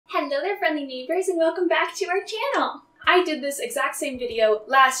Hello there, friendly neighbors, and welcome back to our channel! I did this exact same video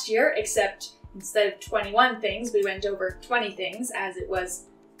last year, except instead of 21 things, we went over 20 things as it was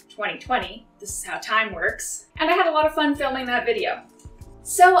 2020. This is how time works. And I had a lot of fun filming that video.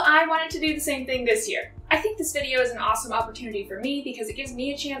 So I wanted to do the same thing this year. I think this video is an awesome opportunity for me because it gives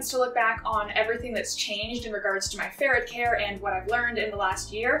me a chance to look back on everything that's changed in regards to my ferret care and what I've learned in the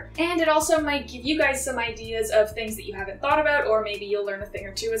last year. And it also might give you guys some ideas of things that you haven't thought about, or maybe you'll learn a thing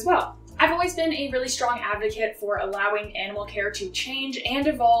or two as well. I've always been a really strong advocate for allowing animal care to change and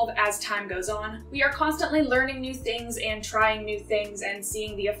evolve as time goes on. We are constantly learning new things and trying new things and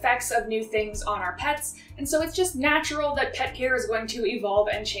seeing the effects of new things on our pets, and so it's just natural that pet care is going to evolve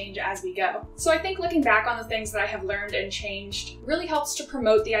and change as we go. So I think looking back on the things that I have learned and changed really helps to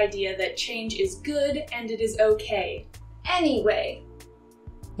promote the idea that change is good and it is okay. Anyway.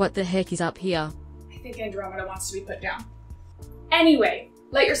 What the heck is up here? I think Andromeda wants to be put down. Anyway.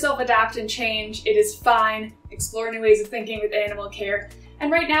 Let yourself adapt and change. It is fine. Explore new ways of thinking with animal care. And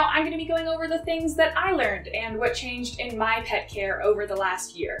right now, I'm going to be going over the things that I learned and what changed in my pet care over the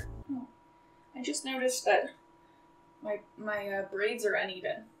last year. I just noticed that my braids are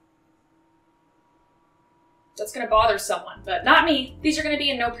uneven. That's going to bother someone, but not me. These are going to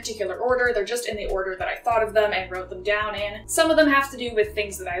be in no particular order. They're just in the order that I thought of them and wrote them down in. Some of them have to do with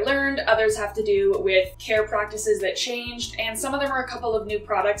things that I learned, others have to do with care practices that changed, and some of them are a couple of new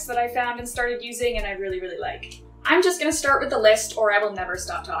products that I found and started using and I really, really like. I'm just going to start with the list or I will never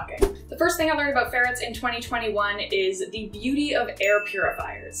stop talking. The first thing I learned about ferrets in 2021 is the beauty of air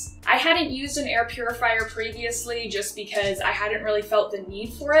purifiers. I hadn't used an air purifier previously just because I hadn't really felt the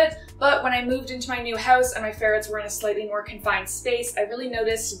need for it, but when I moved into my new house and my ferrets were in a slightly more confined space, I really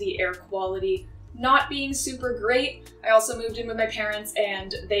noticed the air quality not being super great. I also moved in with my parents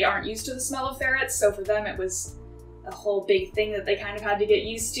and they aren't used to the smell of ferrets, so for them it was a whole big thing that they kind of had to get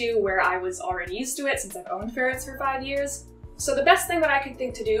used to, where I was already used to it since I've owned ferrets for 5 years. So the best thing that I could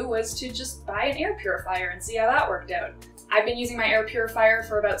think to do was to just buy an air purifier and see how that worked out. I've been using my air purifier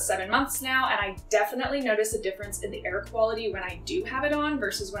for about 7 months now, and I definitely notice a difference in the air quality when I do have it on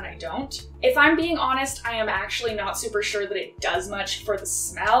versus when I don't. If I'm being honest, I am actually not super sure that it does much for the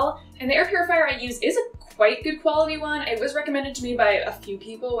smell, and the air purifier I use is a quite good quality one. It was recommended to me by a few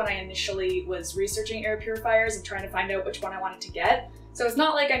people when I initially was researching air purifiers and trying to find out which one I wanted to get. So it's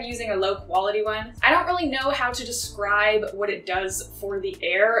not like I'm using a low quality one. I don't really know how to describe what it does for the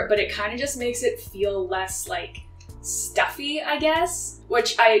air, but it kind of just makes it feel less like stuffy, I guess,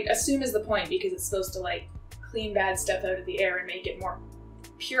 which I assume is the point because it's supposed to like clean bad stuff out of the air and make it more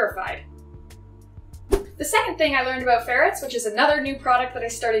purified. The second thing I learned about ferrets, which is another new product that I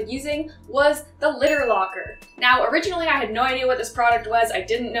started using, was the litter locker. Now, originally I had no idea what this product was, I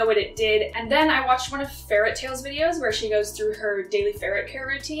didn't know what it did, and then I watched one of Ferret Tale's videos where she goes through her daily ferret care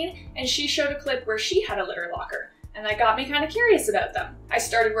routine, and she showed a clip where she had a litter locker. And that got me kind of curious about them. I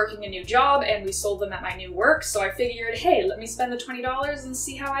started working a new job and we sold them at my new work, so I figured, hey, let me spend the $20 and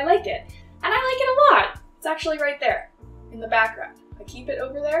see how I like it. And I like it a lot. It's actually right there in the background. I keep it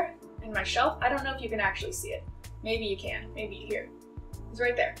over there in my shelf. I don't know if you can actually see it. Maybe you can, maybe here. It's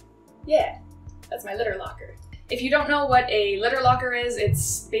right there. Yeah, that's my litter locker. If you don't know what a litter locker is,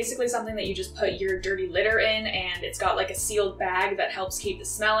 it's basically something that you just put your dirty litter in, and it's got like a sealed bag that helps keep the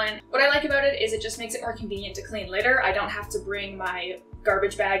smell in. What I like about it is it just makes it more convenient to clean litter. I don't have to bring my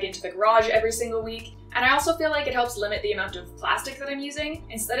garbage bag into the garage every single week. And I also feel like it helps limit the amount of plastic that I'm using.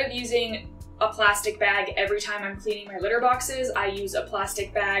 Instead of using a plastic bag every time I'm cleaning my litter boxes, I use a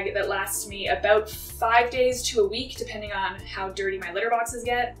plastic bag that lasts me about 5 days to a week, depending on how dirty my litter boxes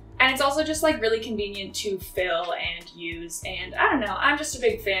get. And it's also just like really convenient to fill and use, and I don't know, I'm just a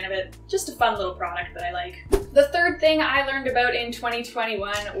big fan of it. Just a fun little product that I like. The third thing I learned about in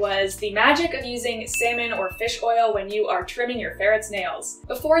 2021 was the magic of using salmon or fish oil when you are trimming your ferret's nails.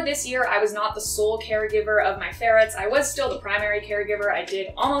 Before this year, I was not the sole caregiver of my ferrets. I was still the primary caregiver. I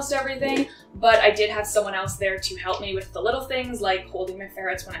did almost everything, but I did have someone else there to help me with the little things like holding my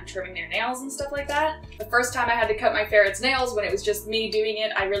ferrets when I'm trimming their nails and stuff like that. The first time I had to cut my ferret's nails when it was just me doing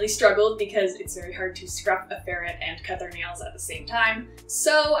it, I really struggled because it's very hard to scruff a ferret and cut their nails at the same time.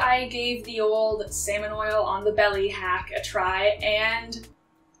 So I gave the old salmon oil on the belly hack a try, and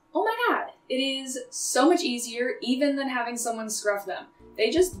oh my god, it is so much easier even than having someone scruff them.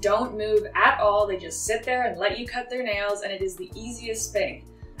 They just don't move at all, they just sit there and let you cut their nails, and it is the easiest thing.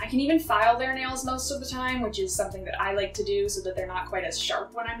 I can even file their nails most of the time, which is something that I like to do so that they're not quite as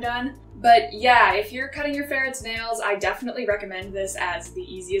sharp when I'm done. But yeah, if you're cutting your ferret's nails, I definitely recommend this as the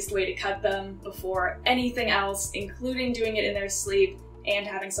easiest way to cut them before anything else, including doing it in their sleep and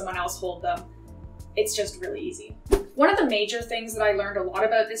having someone else hold them. It's just really easy. One of the major things that I learned a lot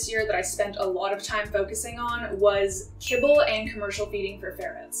about this year that I spent a lot of time focusing on was kibble and commercial feeding for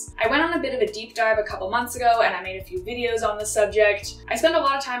ferrets. I went on a bit of a deep dive a couple months ago and I made a few videos on the subject. I spend a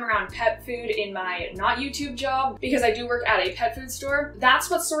lot of time around pet food in my not YouTube job because I do work at a pet food store.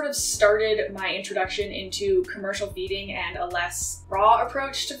 That's what sort of started my introduction into commercial feeding and a less raw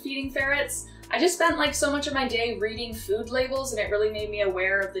approach to feeding ferrets. I just spent like so much of my day reading food labels, and it really made me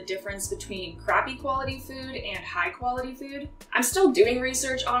aware of the difference between crappy quality food and high quality food. I'm still doing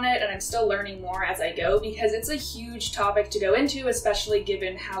research on it and I'm still learning more as I go because it's a huge topic to go into, especially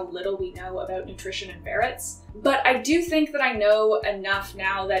given how little we know about nutrition in ferrets. But I do think that I know enough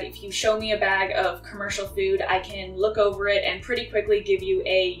now that if you show me a bag of commercial food, I can look over it and pretty quickly give you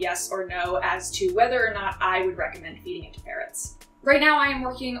a yes or no as to whether or not I would recommend feeding it to ferrets. Right now I am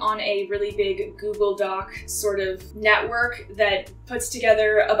working on a really big Google Doc sort of network that puts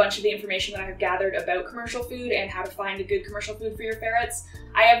together a bunch of the information that I have gathered about commercial food and how to find a good commercial food for your ferrets.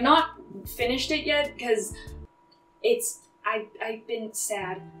 I have not finished it yet because I've been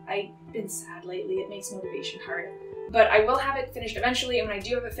sad. I've been sad lately. It makes motivation hard. But I will have it finished eventually, and when I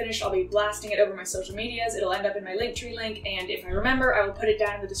do have it finished, I'll be blasting it over my social medias. It'll end up in my Linktree link, and if I remember, I will put it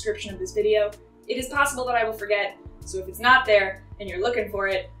down in the description of this video. It is possible that I will forget, so if it's not there and you're looking for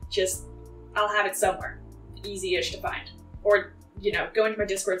it, I'll have it somewhere. Easy-ish to find. Or, you know, go into my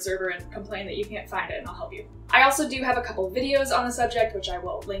Discord server and complain that you can't find it and I'll help you. I also do have a couple videos on the subject, which I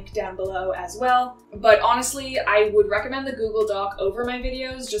will link down below as well. But honestly, I would recommend the Google Doc over my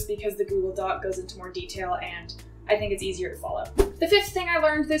videos just because the Google Doc goes into more detail and I think it's easier to follow. The fifth thing I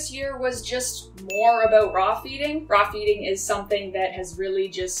learned this year was just more about raw feeding. Raw feeding is something that has really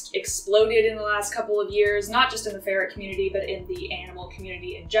just exploded in the last couple of years, not just in the ferret community, but in the animal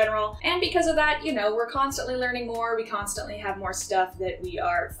community in general. And because of that, you know, we're constantly learning more. We constantly have more stuff that we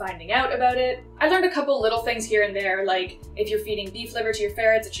are finding out about it. I learned a couple little things here and there, like if you're feeding beef liver to your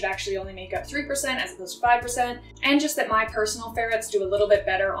ferrets, it should actually only make up 3% as opposed to 5%. And just that my personal ferrets do a little bit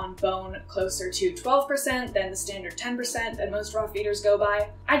better on bone, closer to 12% than the standard 10% that most raw feeders go by.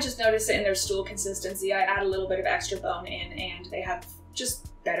 I just noticed it in their stool consistency. I add a little bit of extra bone in and they have just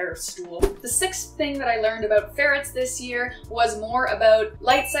better stool. The sixth thing that I learned about ferrets this year was more about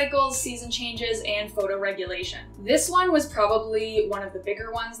light cycles, season changes, and photoregulation. This one was probably one of the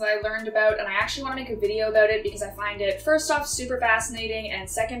bigger ones that I learned about, and I actually want to make a video about it because I find it, first off, super fascinating, and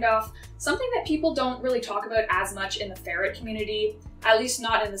second off, something that people don't really talk about as much in the ferret community, at least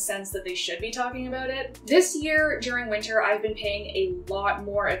not in the sense that they should be talking about it. This year, during winter, I've been paying a lot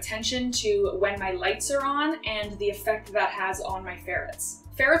more attention to when my lights are on and the effect that has on my ferrets.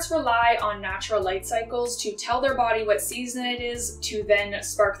 Ferrets rely on natural light cycles to tell their body what season it is, to then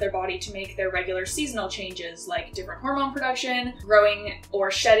spark their body to make their regular seasonal changes, like different hormone production, growing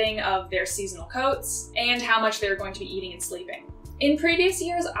or shedding of their seasonal coats, and how much they're going to be eating and sleeping. In previous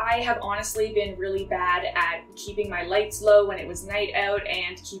years, I have honestly been really bad at keeping my lights low when it was night out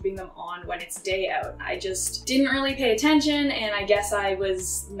and keeping them on when it's day out. I just didn't really pay attention, and I guess I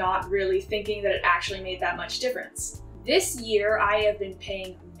was not really thinking that it actually made that much difference. This year, I have been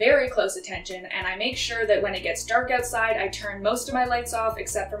paying very close attention, and I make sure that when it gets dark outside, I turn most of my lights off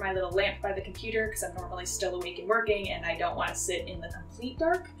except for my little lamp by the computer because I'm normally still awake and working and I don't want to sit in the complete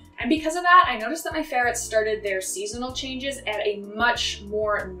dark. And because of that, I noticed that my ferrets started their seasonal changes at a much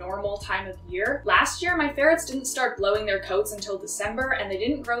more normal time of year. Last year, my ferrets didn't start blowing their coats until December, and they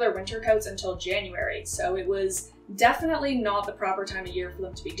didn't grow their winter coats until January, so it was definitely not the proper time of year for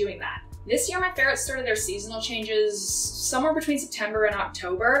them to be doing that. This year, my ferrets started their seasonal changes somewhere between September and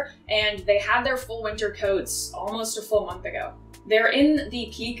October, and they had their full winter coats almost a full month ago. They're in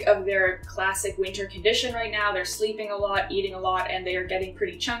the peak of their classic winter condition right now. They're sleeping a lot, eating a lot, and they are getting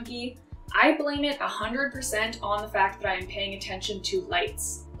pretty chunky. I blame it 100% on the fact that I am paying attention to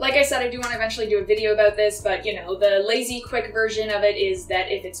lights. Like I said, I do want to eventually do a video about this, but you know, the lazy, quick version of it is that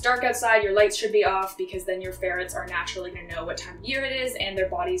if it's dark outside, your lights should be off because then your ferrets are naturally going to know what time of year it is and their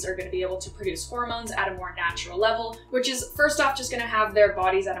bodies are going to be able to produce hormones at a more natural level, which is first off just going to have their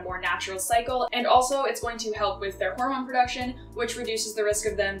bodies at a more natural cycle, and also it's going to help with their hormone production, which reduces the risk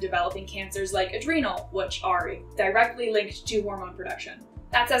of them developing cancers like adrenal, which are directly linked to hormone production.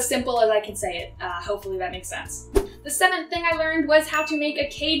 That's as simple as I can say it. Hopefully that makes sense. The seventh thing I learned was how to make a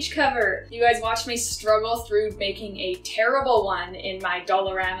cage cover. You guys watched me struggle through making a terrible one in my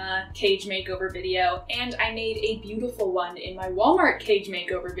Dollarama cage makeover video, and I made a beautiful one in my Walmart cage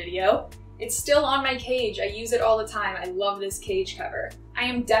makeover video. It's still on my cage. I use it all the time. I love this cage cover. I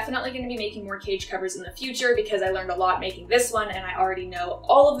am definitely going to be making more cage covers in the future because I learned a lot making this one and I already know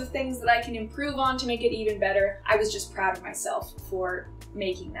all of the things that I can improve on to make it even better. I was just proud of myself for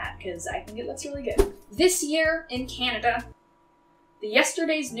making that because I think it looks really good. This year in Canada, the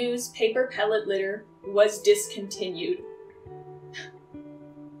Yesterday's News paper pellet litter was discontinued.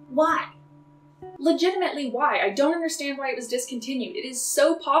 Why? Legitimately, why? I don't understand why it was discontinued. It is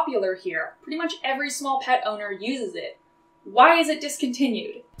so popular here. Pretty much every small pet owner uses it. Why is it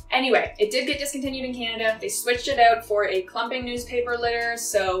discontinued? Anyway, it did get discontinued in Canada. They switched it out for a clumping newspaper litter,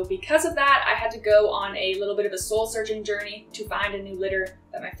 so because of that, I had to go on a little bit of a soul-searching journey to find a new litter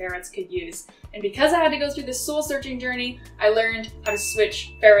that my ferrets could use. And because I had to go through this soul-searching journey, I learned how to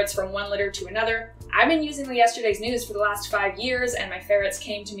switch ferrets from one litter to another. I've been using the Yesterday's News for the last 5 years, and my ferrets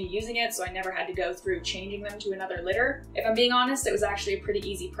came to me using it, so I never had to go through changing them to another litter. If I'm being honest, it was actually a pretty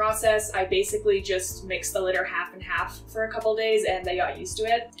easy process. I basically just mixed the litter half and half for a couple days, and they got used to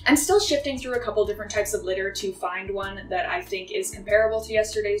it. I'm still shifting through a couple different types of litter to find one that I think is comparable to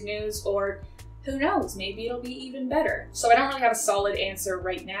Yesterday's News, or who knows, maybe it'll be even better. So I don't really have a solid answer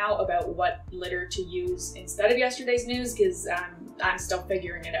right now about what litter to use instead of Yesterday's News because I'm still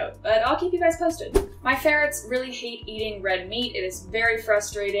figuring it out, but I'll keep you guys posted. My ferrets really hate eating red meat. It is very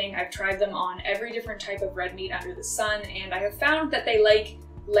frustrating. I've tried them on every different type of red meat under the sun, and I have found that they like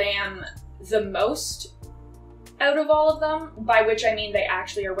lamb the most out of all of them, by which I mean they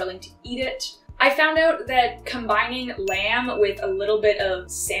actually are willing to eat it. I found out that combining lamb with a little bit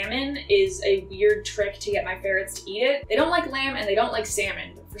of salmon is a weird trick to get my ferrets to eat it. They don't like lamb and they don't like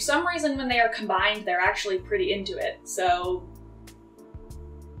salmon, but for some reason when they are combined, they're actually pretty into it. So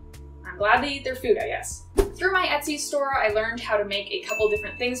I'm glad they eat their food, I guess. Through my Etsy store, I learned how to make a couple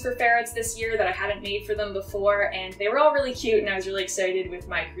different things for ferrets this year that I hadn't made for them before, and they were all really cute and I was really excited with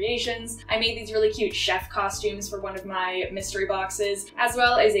my creations. I made these really cute chef costumes for one of my mystery boxes, as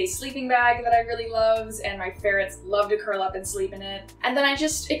well as a sleeping bag that I really loved, and my ferrets love to curl up and sleep in it. And then I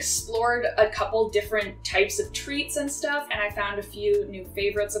just explored a couple different types of treats and stuff, and I found a few new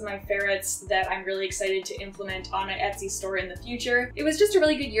favorites of my ferrets that I'm really excited to implement on my Etsy store in the future. It was just a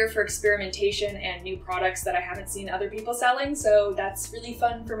really good year for experimentation and new products that I haven't seen other people selling, so that's really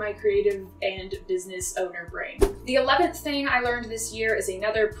fun for my creative and business owner brain. The 11th thing I learned this year is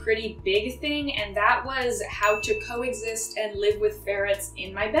another pretty big thing, and that was how to coexist and live with ferrets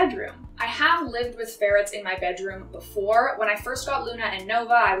in my bedroom. I have lived with ferrets in my bedroom before. When I first got Luna and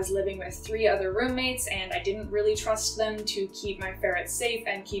Nova, I was living with 3 other roommates and I didn't really trust them to keep my ferrets safe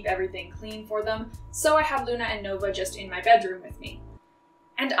and keep everything clean for them, so I had Luna and Nova just in my bedroom with me.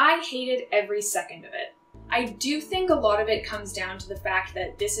 And I hated every second of it. I do think a lot of it comes down to the fact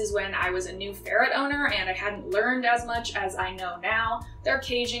that this is when I was a new ferret owner and I hadn't learned as much as I know now. Their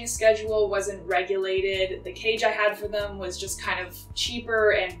caging schedule wasn't regulated. The cage I had for them was just kind of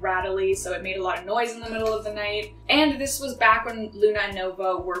cheaper and rattly, so it made a lot of noise in the middle of the night. And this was back when Luna and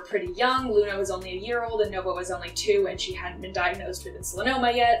Nova were pretty young. Luna was only a year old and Nova was only 2, and she hadn't been diagnosed with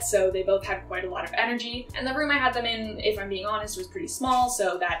insulinoma yet, so they both had quite a lot of energy. And the room I had them in, if I'm being honest, was pretty small,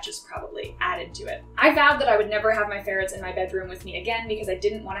 so that just probably added to it. I vowed that I would never have my ferrets in my bedroom with me again because I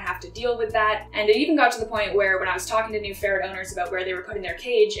didn't want to have to deal with that. And it even got to the point where when I was talking to new ferret owners about where they were putting their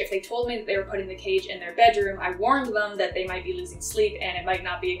cage, if they told me that they were putting the cage in their bedroom, I warned them that they might be losing sleep and it might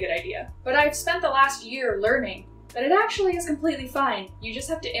not be a good idea. But I've spent the last year learning that it actually is completely fine. You just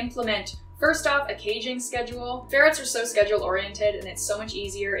have to implement, first off, a caging schedule. Ferrets are so schedule oriented and it's so much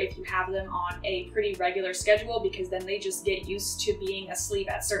easier if you have them on a pretty regular schedule because then they just get used to being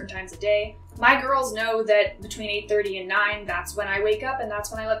asleep at certain times a day. My girls know that between 8:30 and 9, that's when I wake up and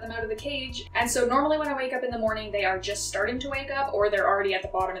that's when I let them out of the cage. And so normally when I wake up in the morning, they are just starting to wake up or they're already at the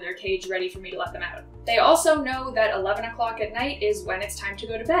bottom of their cage ready for me to let them out. They also know that 11 o'clock at night is when it's time to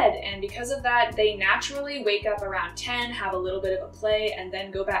go to bed. And because of that, they naturally wake up around 10, have a little bit of a play, and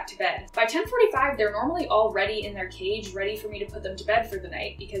then go back to bed. By 10:45, they're normally already in their cage ready for me to put them to bed for the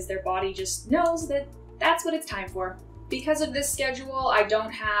night because their body just knows that that's what it's time for. Because of this schedule, I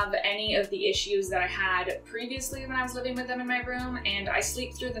don't have any of the issues that I had previously when I was living with them in my room, and I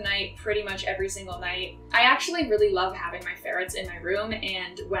sleep through the night pretty much every single night. I actually really love having my ferrets in my room,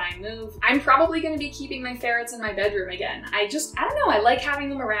 and when I move, I'm probably going to be keeping my ferrets in my bedroom again. I don't know, I like having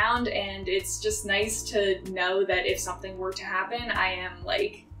them around, and it's just nice to know that if something were to happen, I am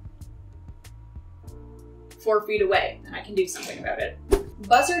like 4 feet away and I can do something about it.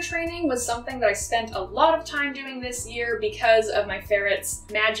 Buzzer training was something that I spent a lot of time doing this year because of my ferrets'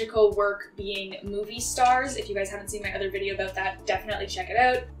 magical work being movie stars. If you guys haven't seen my other video about that, definitely check it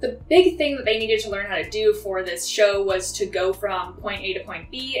out. The big thing that they needed to learn how to do for this show was to go from point A to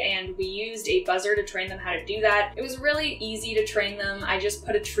point B, and we used a buzzer to train them how to do that. It was really easy to train them. I just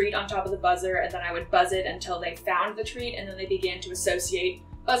put a treat on top of the buzzer and then I would buzz it until they found the treat, and then they began to associate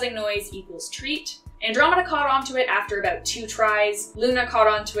buzzing noise equals treat. Andromeda caught onto it after about 2 tries, Luna caught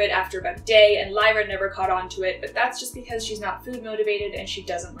onto it after about a day, and Lyra never caught onto it, but that's just because she's not food motivated and she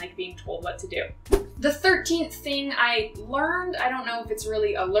doesn't like being told what to do. The 13th thing I learned, I don't know if it's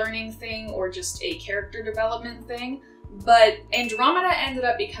really a learning thing or just a character development thing, but Andromeda ended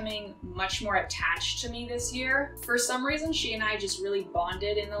up becoming much more attached to me this year. For some reason, she and I just really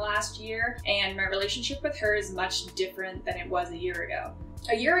bonded in the last year, and my relationship with her is much different than it was a year ago.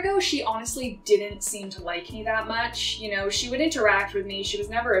 A year ago, she honestly didn't seem to like me that much. You know, she would interact with me, she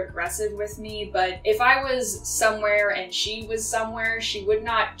was never aggressive with me, but if I was somewhere and she was somewhere, she would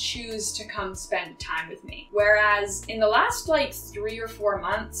not choose to come spend time with me. Whereas in the last like 3 or 4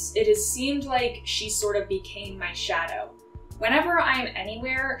 months, it has seemed like she sort of became my shadow. Whenever I'm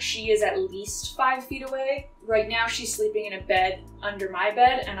anywhere, she is at least 5 feet away. Right now she's sleeping in a bed under my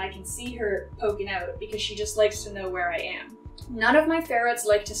bed and I can see her poking out because she just likes to know where I am. None of my ferrets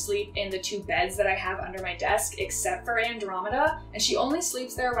like to sleep in the 2 beds that I have under my desk except for Andromeda, and she only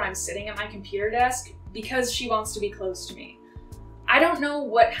sleeps there when I'm sitting at my computer desk because she wants to be close to me. I don't know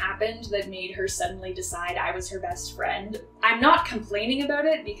what happened that made her suddenly decide I was her best friend. I'm not complaining about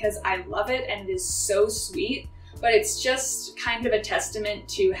it because I love it and it is so sweet, but it's just kind of a testament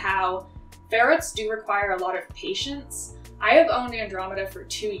to how ferrets do require a lot of patience. I have owned Andromeda for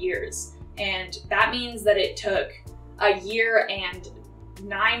 2 years, and that means that it took a year and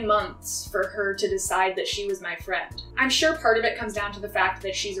 9 months for her to decide that she was my friend. I'm sure part of it comes down to the fact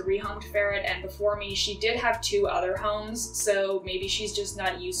that she's a rehomed ferret, and before me she did have 2 other homes, so maybe she's just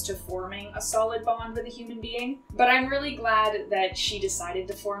not used to forming a solid bond with a human being. But I'm really glad that she decided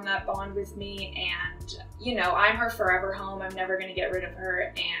to form that bond with me, and you know, I'm her forever home. I'm never gonna get rid of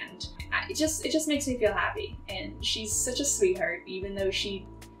her, and it just makes me feel happy. And she's such a sweetheart, even though she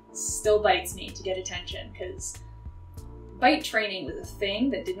still bites me to get attention, because bite training was a thing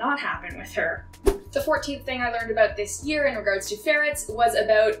that did not happen with her. The 14th thing I learned about this year in regards to ferrets was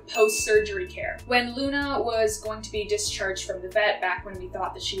about post-surgery care. When Luna was going to be discharged from the vet back when we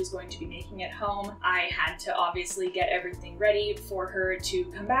thought that she was going to be making it home, I had to obviously get everything ready for her to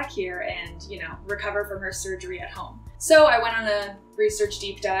come back here and, you know, recover from her surgery at home. So I went on a research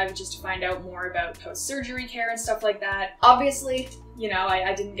deep dive just to find out more about post-surgery care and stuff like that. Obviously, you know,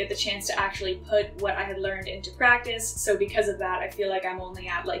 I didn't get the chance to actually put what I had learned into practice, so because of that, I feel like I'm only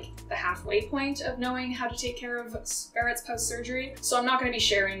at like the halfway point of knowing how to take care of ferrets post-surgery. So I'm not going to be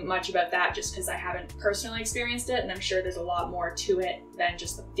sharing much about that just because I haven't personally experienced it, and I'm sure there's a lot more to it than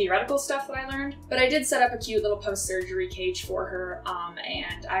just the theoretical stuff that I learned. But I did set up a cute little post-surgery cage for her,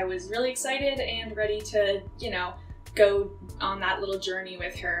 and I was really excited and ready to, you know, go on that little journey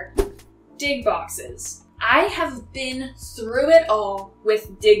with her. Dig boxes. I have been through it all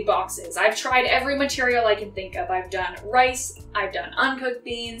with dig boxes. I've tried every material I can think of. I've done rice, I've done uncooked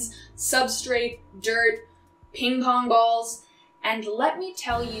beans, substrate, dirt, ping pong balls, and let me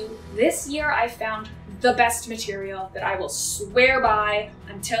tell you, this year I found the best material that I will swear by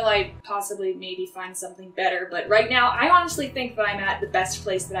until I possibly maybe find something better. But right now, I honestly think that I'm at the best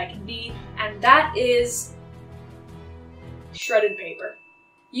place that I can be, and that is shredded paper.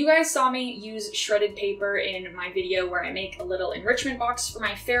 You guys saw me use shredded paper in my video where I make a little enrichment box for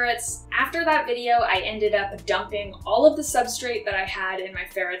my ferrets. After that video, I ended up dumping all of the substrate that I had in my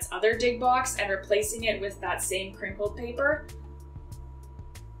ferret's other dig box and replacing it with that same crinkled paper.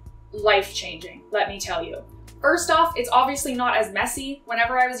 Life-changing, let me tell you. First off, it's obviously not as messy.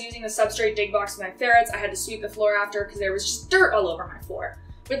 Whenever I was using the substrate dig box with my ferrets, I had to sweep the floor after because there was just dirt all over my floor.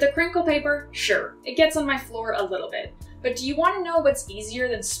 With the crinkle paper, sure, it gets on my floor a little bit. But do you want to know what's easier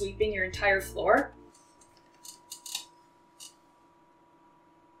than sweeping your entire floor?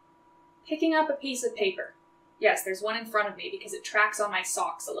 Picking up a piece of paper. Yes, there's one in front of me because it tracks on my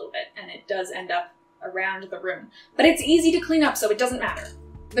socks a little bit and it does end up around the room. But it's easy to clean up, so it doesn't matter.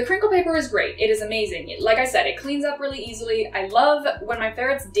 The crinkle paper is great. It is amazing. Like I said, it cleans up really easily. I love when my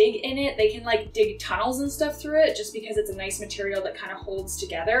ferrets dig in it, they can like dig tunnels and stuff through it just because it's a nice material that kind of holds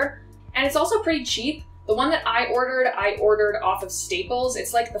together. And it's also pretty cheap. The one that I ordered off of Staples.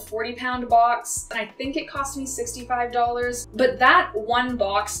 It's like the 40-pound box, and I think it cost me $65. But that one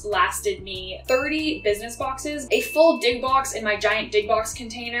box lasted me 30 business boxes, a full dig box in my giant dig box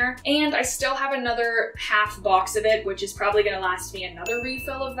container, and I still have another half box of it, which is probably gonna last me another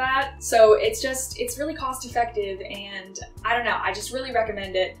refill of that. So it's really cost effective, and I don't know, I just really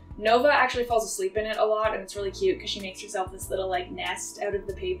recommend it. Nova actually falls asleep in it a lot, and it's really cute because she makes herself this little like nest out of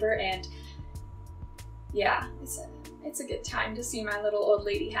the paper, and yeah, it's a good time to see my little old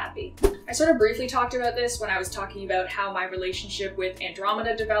lady happy. I sort of briefly talked about this when I was talking about how my relationship with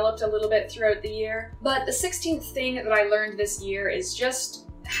Andromeda developed a little bit throughout the year, but the 16th thing that I learned this year is just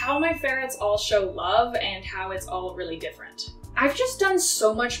how my ferrets all show love and how it's all really different. I've just done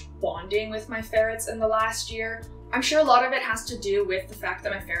so much bonding with my ferrets in the last year. I'm sure a lot of it has to do with the fact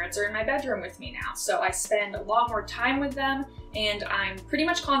that my ferrets are in my bedroom with me now, so I spend a lot more time with them, and I'm pretty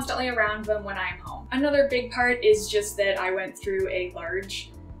much constantly around them when I'm home. Another big part is just that I went through a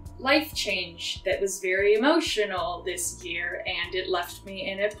large life change that was very emotional this year, and it left me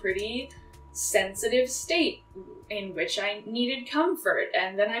in a pretty sensitive state in which I needed comfort.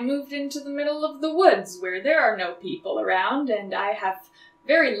 And then I moved into the middle of the woods where there are no people around, and I have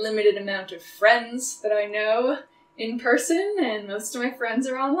very limited amount of friends that I know in person, and most of my friends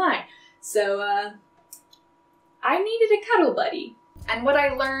are online. So I needed a cuddle buddy. And what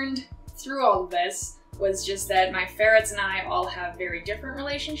I learned through all of this was just that my ferrets and I all have very different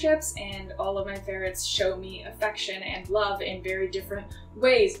relationships, and all of my ferrets show me affection and love in very different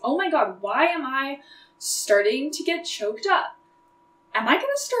ways. Oh my god, why am I starting to get choked up? Am I gonna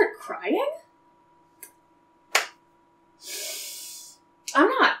start crying? I'm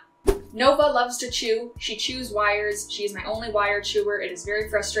not. Nova loves to chew. She chews wires. She is my only wire chewer. It is very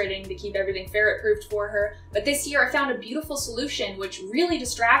frustrating to keep everything ferret-proofed for her. But this year I found a beautiful solution which really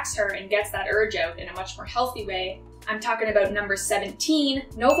distracts her and gets that urge out in a much more healthy way. I'm talking about number 17.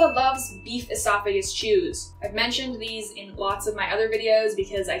 Nova loves beef esophagus chews. I've mentioned these in lots of my other videos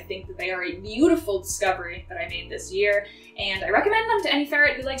because I think that they are a beautiful discovery that I made this year, and I recommend them to any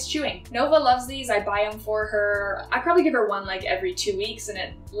ferret who likes chewing. Nova loves these. I buy them for her. I probably give her one like every 2 weeks, and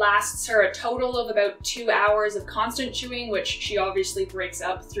it lasts her a total of about 2 hours of constant chewing, which she obviously breaks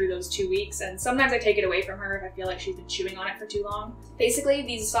up through those 2 weeks, and sometimes I take it away from her if I feel like she's been chewing on it for too long. Basically,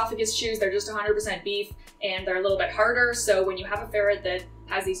 these esophagus chews, they're just 100% beef, and they're a little bit harder, so when you have a ferret that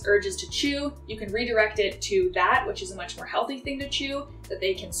has these urges to chew, you can redirect it to that, which is a much more healthy thing to chew, that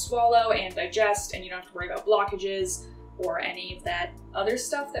they can swallow and digest, and you don't have to worry about blockages or any of that other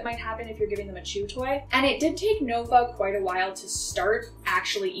stuff that might happen if you're giving them a chew toy. And it did take Nova quite a while to start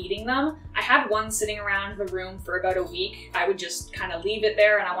actually eating them. I had one sitting around the room for about a week. I would just kind of leave it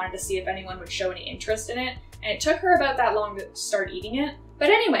there, and I wanted to see if anyone would show any interest in it. And it took her about that long to start eating it. But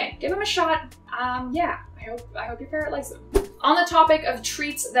anyway, give them a shot. Yeah, I hope your ferret likes them. On the topic of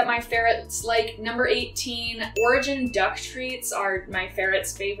treats that my ferrets like, number 18, Origin duck treats are my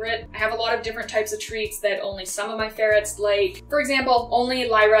ferret's favorite. I have a lot of different types of treats that only some of my ferrets like. For example, only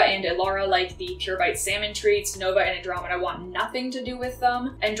Lyra and Ilara like the Pure Bite salmon treats. Nova and Andromeda want nothing to do with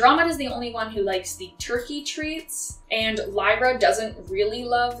them. Andromeda is the only one who likes the turkey treats, and Lyra doesn't really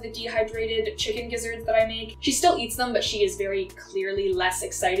love the dehydrated chicken gizzards that I make. She still eats them, but she is very clearly less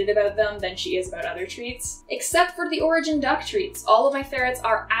excited about them than she is about other treats. Except for the Origin duck treats. All of my ferrets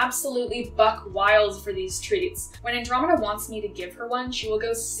are absolutely buck wild for these treats. When Andromeda wants me to give her one, she will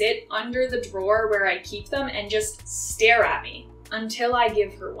go sit under the drawer where I keep them and just stare at me until I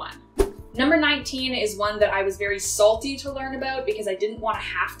give her one. Number 19 is one that I was very salty to learn about because I didn't want to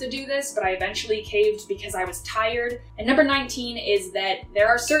have to do this, but I eventually caved because I was tired. And number 19 is that there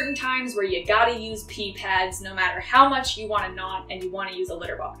are certain times where you gotta use pee pads no matter how much you want to not and you want to use a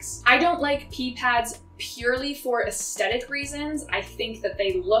litter box. I don't like pee pads purely for aesthetic reasons. I think that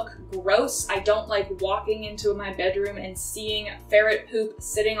they look gross. I don't like walking into my bedroom and seeing ferret poop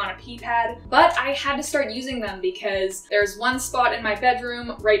sitting on a pee pad, but I had to start using them because there's one spot in my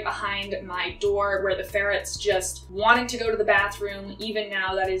bedroom right behind my door where the ferrets just wanting to go to the bathroom. Even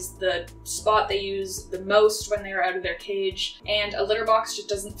now, that is the spot they use the most when they're out of their cage, and a litter box just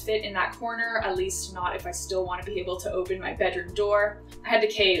doesn't fit in that corner, at least not if I still want to be able to open my bedroom door. I had to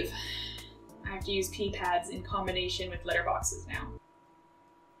cave. I have to use pee pads in combination with litter boxes now.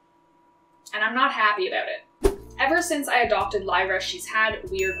 And I'm not happy about it. Ever since I adopted Lyra, she's had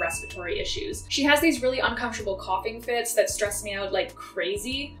weird respiratory issues. She has these really uncomfortable coughing fits that stress me out like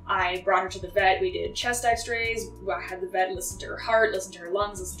crazy. I brought her to the vet, we did chest x-rays, I had the vet listen to her heart, listen to her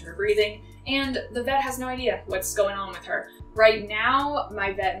lungs, listen to her breathing, and the vet has no idea what's going on with her. Right now,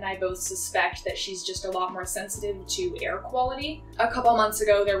 my vet and I both suspect that she's just a lot more sensitive to air quality. A couple months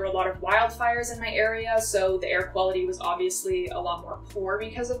ago, there were a lot of wildfires in my area, so the air quality was obviously a lot more poor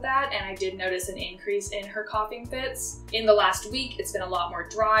because of that, and I did notice an increase in her coughing fits. In the last week, it's been a lot more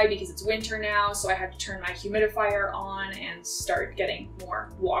dry because it's winter now, so I had to turn my humidifier on and start getting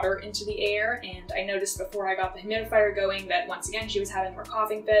more water into the air, and I noticed before I got the humidifier going that once again, she was having more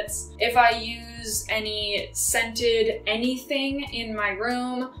coughing fits. If I use any scented anything in my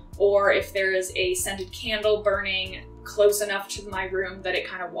room, or if there is a scented candle burning close enough to my room that it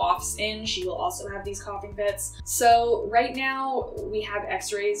kind of wafts in, she will also have these coughing fits. So right now we have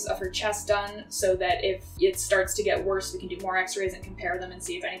x-rays of her chest done so that if it starts to get worse, we can do more x-rays and compare them and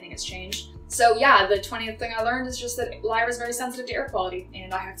see if anything has changed. So yeah, the 20th thing I learned is just that Lyra's very sensitive to air quality,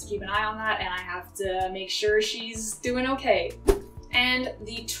 and I have to keep an eye on that, and I have to make sure she's doing okay. And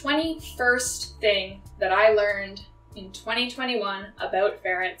the 21st thing that I learned in 2021 about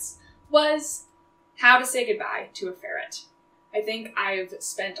ferrets was how to say goodbye to a ferret. I think I've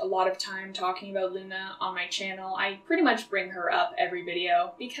spent a lot of time talking about Luna on my channel. I pretty much bring her up every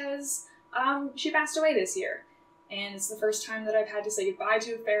video because she passed away this year. And it's the first time that I've had to say goodbye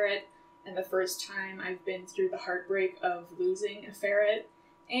to a ferret, and the first time I've been through the heartbreak of losing a ferret.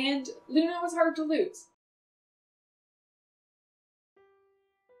 And Luna was hard to lose.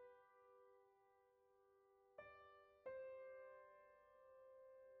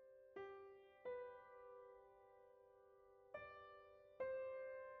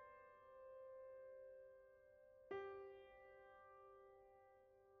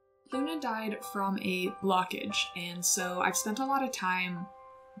 Luna died from a blockage, and so I've spent a lot of time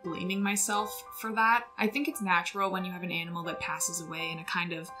blaming myself for that. I think it's natural when you have an animal that passes away in a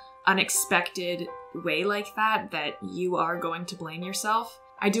kind of unexpected way like that you are going to blame yourself.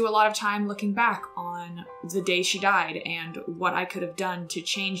 I do a lot of time looking back on the day she died and what I could have done to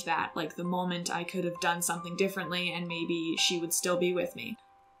change that, like the moment I could have done something differently and maybe she would still be with me.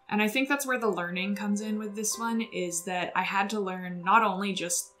 And I think that's where the learning comes in with this one, is that I had to learn not only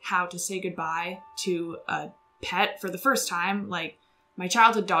just how to say goodbye to a pet for the first time, like my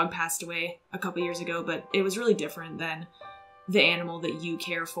childhood dog passed away a couple years ago, but it was really different than the animal that you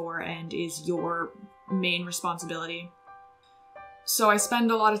care for and is your main responsibility. So I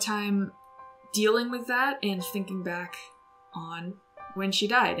spend a lot of time dealing with that and thinking back on when she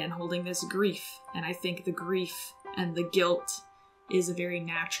died and holding this grief. And I think the grief and the guilt is a very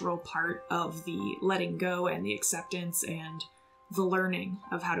natural part of the letting go and the acceptance and the learning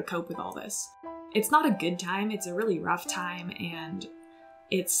of how to cope with all this. It's not a good time, it's a really rough time, and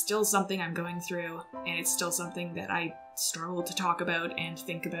it's still something I'm going through, and it's still something that I struggle to talk about and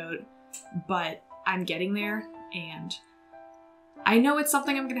think about, but I'm getting there, and I know it's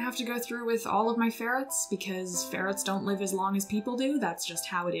something I'm gonna have to go through with all of my ferrets, because ferrets don't live as long as people do, that's just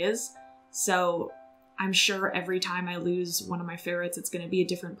how it is. So I'm sure every time I lose one of my ferrets, it's going to be a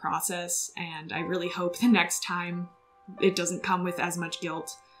different process, and I really hope the next time it doesn't come with as much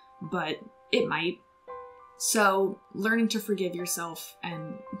guilt, but it might. So learning to forgive yourself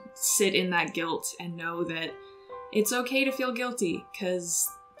and sit in that guilt and know that it's okay to feel guilty, because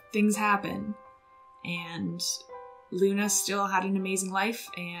things happen, and Luna still had an amazing life,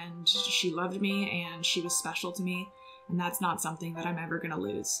 and she loved me, and she was special to me, and that's not something that I'm ever going to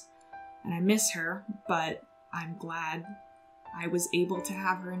lose. And I miss her, but I'm glad I was able to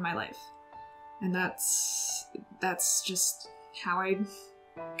have her in my life. And that's just how I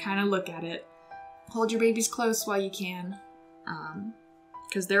kind of look at it. Hold your babies close while you can,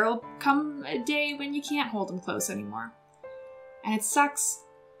 because there'll come a day when you can't hold them close anymore. And it sucks.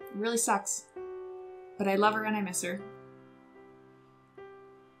 It really sucks. But I love her and I miss her.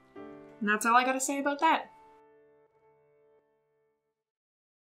 And that's all I gotta say about that.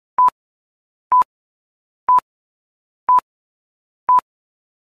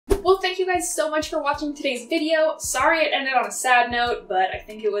 Well, thank you guys so much for watching today's video. Sorry it ended on a sad note, but I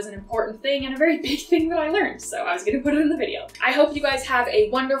think it was an important thing and a very big thing that I learned, so I was gonna put it in the video. I hope you guys have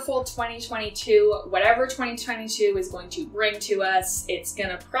a wonderful 2022. Whatever 2022 is going to bring to us, it's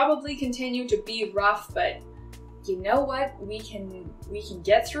gonna probably continue to be rough, but you know what? We can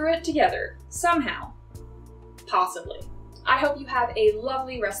get through it together. Somehow. Possibly. I hope you have a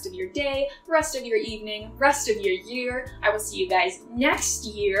lovely rest of your day, rest of your evening, rest of your year. I will see you guys next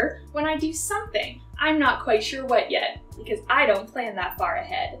year when I do something. I'm not quite sure what yet, because I don't plan that far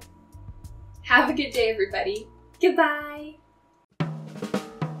ahead. Have a good day, everybody. Goodbye!